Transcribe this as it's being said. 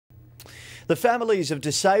The families of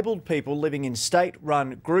disabled people living in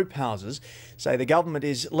state-run group houses say the government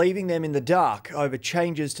is leaving them in the dark over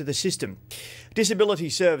changes to the system. Disability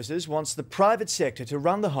Services wants the private sector to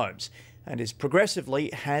run the homes and is progressively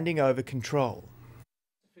handing over control.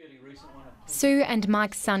 Sue and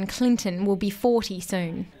Mike's son Clinton will be 40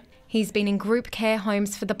 soon. He's been in group care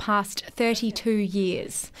homes for the past 32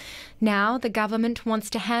 years. Now the government wants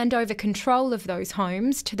to hand over control of those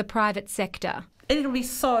homes to the private sector. It'll be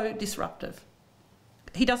so disruptive.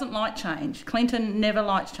 He doesn't like change. Clinton never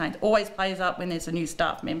likes change, always plays up when there's a new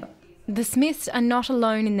staff member. The Smiths are not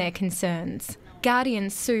alone in their concerns. Guardian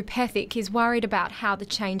Sue Pethick is worried about how the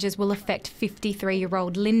changes will affect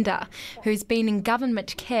 53-year-old Linda, who's been in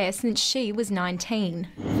government care since she was 19.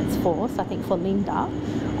 If it's forced, I think for Linda,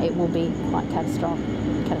 it will be quite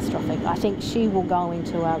catastrophic. I think she will go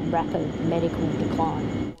into a rapid medical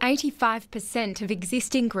decline. 85% of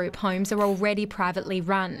existing group homes are already privately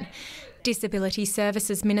run. Disability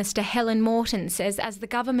Services Minister Helen Morton says as the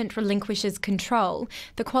government relinquishes control,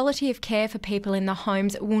 the quality of care for people in the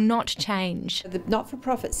homes will not change. The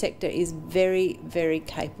not-for-profit sector is very, very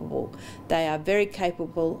capable. They are very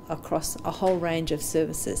capable across a whole range of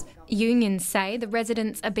services. Unions say the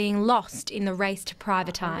residents are being lost in the race to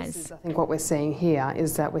privatise. I think what we're seeing here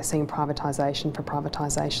is that we're seeing privatisation for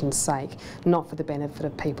privatisation's sake, not for the benefit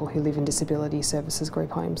of people who live in disability services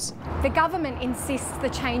group homes. The government insists the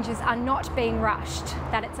changes are not being rushed,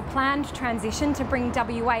 that it's a planned transition to bring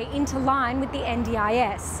WA into line with the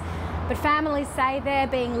NDIS. But families say they're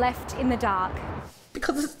being left in the dark.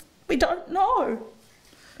 Because we don't know.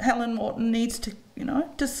 Helen Morton needs to,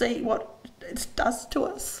 to see what it does to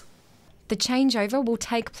us. The changeover will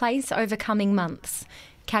take place over coming months.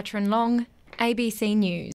 Catherine Long, ABC News.